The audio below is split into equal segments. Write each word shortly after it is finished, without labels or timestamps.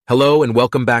Hello and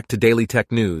welcome back to Daily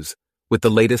Tech News with the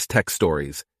latest tech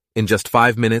stories in just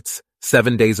 5 minutes,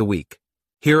 7 days a week.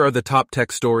 Here are the top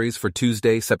tech stories for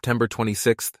Tuesday, September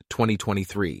 26th,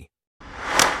 2023.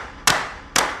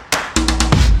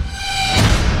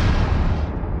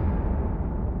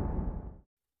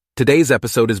 Today's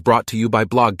episode is brought to you by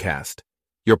Blogcast,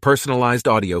 your personalized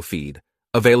audio feed,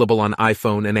 available on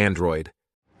iPhone and Android.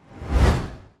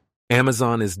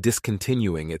 Amazon is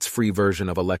discontinuing its free version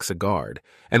of Alexa Guard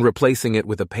and replacing it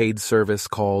with a paid service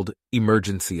called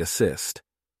Emergency Assist.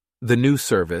 The new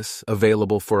service,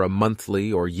 available for a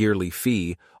monthly or yearly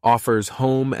fee, offers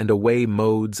home and away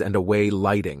modes and away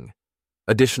lighting.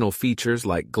 Additional features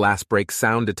like glass break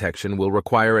sound detection will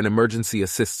require an Emergency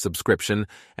Assist subscription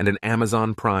and an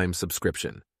Amazon Prime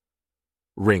subscription.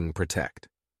 Ring Protect.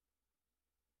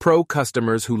 Pro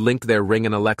customers who link their Ring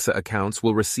and Alexa accounts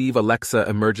will receive Alexa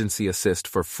Emergency Assist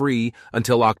for free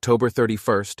until October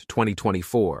 31st,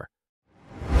 2024.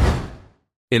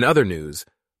 In other news,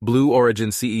 Blue Origin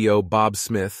CEO Bob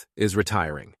Smith is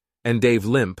retiring, and Dave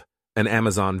Limp, an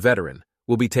Amazon veteran,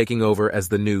 will be taking over as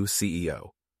the new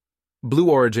CEO. Blue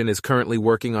Origin is currently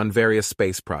working on various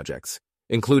space projects,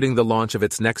 including the launch of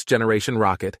its next-generation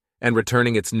rocket and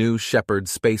returning its New Shepard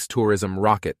space tourism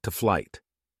rocket to flight.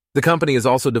 The company is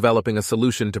also developing a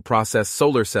solution to process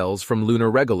solar cells from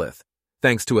lunar regolith,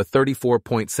 thanks to a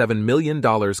 $34.7 million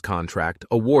contract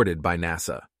awarded by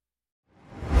NASA.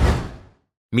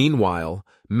 Meanwhile,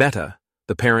 Meta,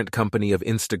 the parent company of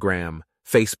Instagram,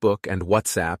 Facebook, and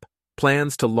WhatsApp,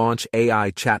 plans to launch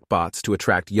AI chatbots to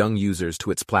attract young users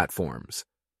to its platforms.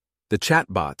 The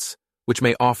chatbots, which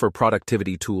may offer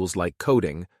productivity tools like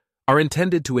coding, are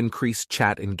intended to increase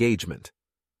chat engagement.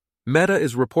 Meta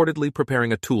is reportedly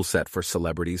preparing a toolset for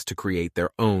celebrities to create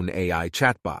their own AI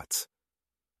chatbots.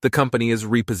 The company is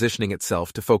repositioning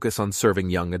itself to focus on serving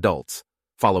young adults,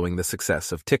 following the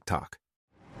success of TikTok.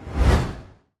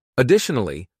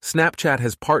 Additionally, Snapchat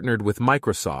has partnered with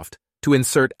Microsoft to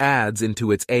insert ads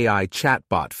into its AI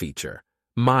chatbot feature,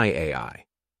 My AI.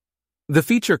 The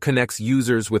feature connects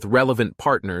users with relevant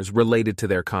partners related to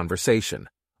their conversation,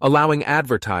 allowing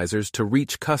advertisers to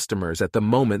reach customers at the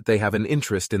moment they have an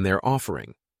interest in their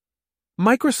offering.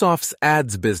 Microsoft's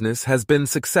ads business has been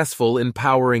successful in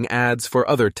powering ads for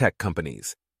other tech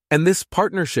companies, and this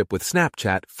partnership with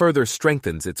Snapchat further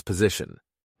strengthens its position.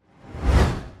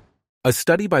 A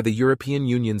study by the European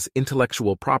Union's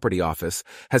Intellectual Property Office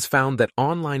has found that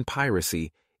online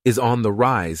piracy is on the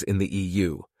rise in the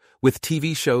EU, with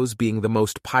TV shows being the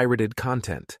most pirated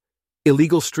content.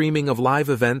 Illegal streaming of live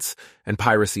events and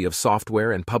piracy of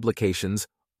software and publications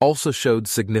also showed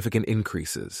significant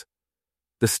increases.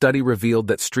 The study revealed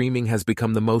that streaming has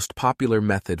become the most popular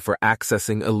method for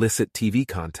accessing illicit TV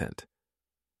content.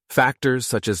 Factors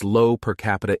such as low per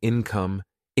capita income,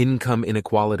 income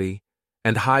inequality,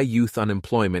 and high youth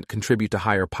unemployment contribute to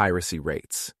higher piracy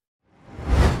rates.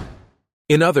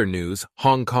 In other news,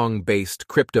 Hong Kong-based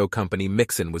crypto company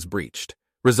Mixin was breached,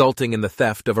 resulting in the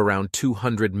theft of around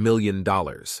 $200 million.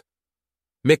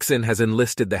 Mixin has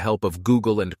enlisted the help of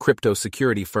Google and crypto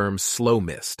security firm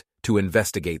SlowMist to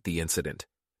investigate the incident.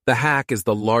 The hack is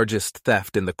the largest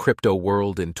theft in the crypto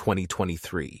world in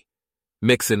 2023.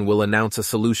 Mixin will announce a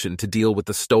solution to deal with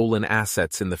the stolen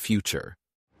assets in the future.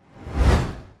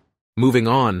 Moving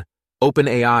on,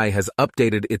 OpenAI has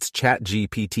updated its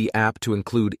ChatGPT app to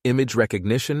include image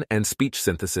recognition and speech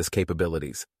synthesis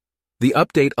capabilities. The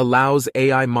update allows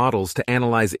AI models to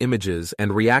analyze images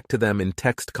and react to them in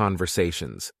text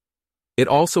conversations. It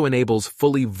also enables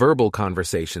fully verbal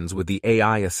conversations with the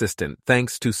AI assistant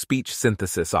thanks to speech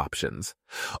synthesis options.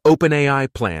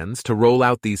 OpenAI plans to roll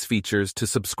out these features to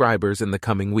subscribers in the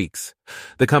coming weeks.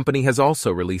 The company has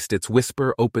also released its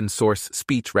Whisper open-source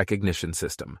speech recognition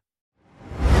system.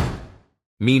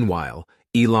 Meanwhile,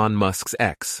 Elon Musk's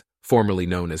X, formerly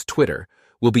known as Twitter,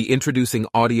 will be introducing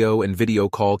audio and video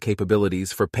call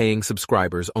capabilities for paying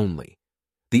subscribers only.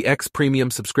 The X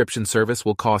Premium subscription service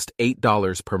will cost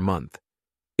 $8 per month.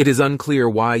 It is unclear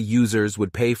why users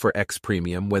would pay for X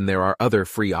Premium when there are other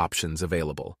free options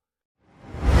available.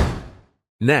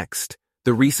 Next,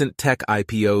 the recent tech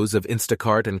IPOs of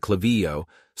Instacart and Klaviyo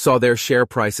saw their share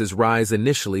prices rise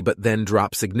initially but then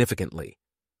drop significantly.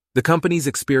 The companies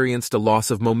experienced a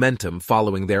loss of momentum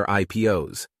following their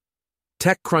IPOs.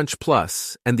 TechCrunch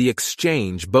Plus and The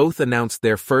Exchange both announced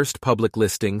their first public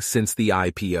listing since the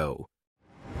IPO.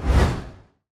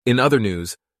 In other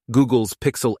news, Google's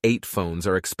Pixel 8 phones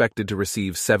are expected to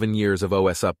receive 7 years of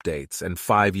OS updates and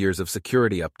 5 years of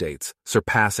security updates,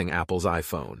 surpassing Apple's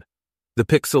iPhone. The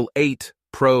Pixel 8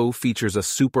 Pro features a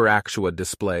Super Actua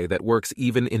display that works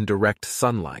even in direct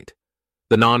sunlight.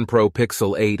 The non-Pro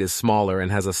Pixel 8 is smaller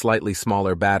and has a slightly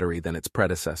smaller battery than its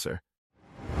predecessor.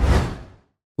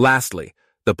 Lastly,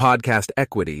 the podcast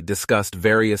Equity discussed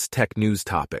various tech news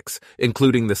topics,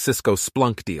 including the Cisco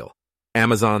Splunk deal,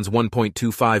 Amazon's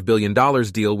 $1.25 billion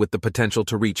deal with the potential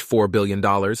to reach $4 billion,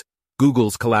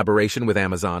 Google's collaboration with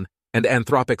Amazon, and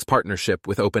Anthropic's partnership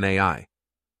with OpenAI.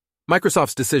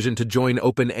 Microsoft's decision to join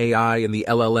OpenAI in the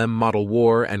LLM model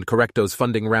war and Correcto's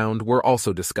funding round were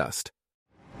also discussed.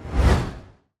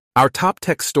 Our top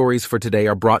tech stories for today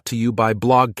are brought to you by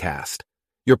Blogcast,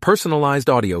 your personalized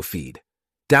audio feed.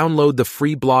 Download the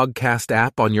free Blogcast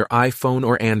app on your iPhone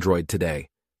or Android today.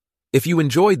 If you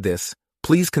enjoyed this,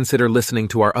 please consider listening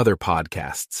to our other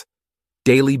podcasts: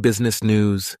 Daily Business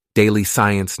News, Daily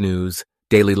Science News,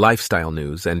 Daily Lifestyle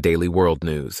News, and Daily World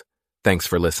News. Thanks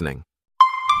for listening.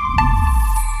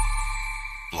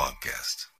 Blogcast.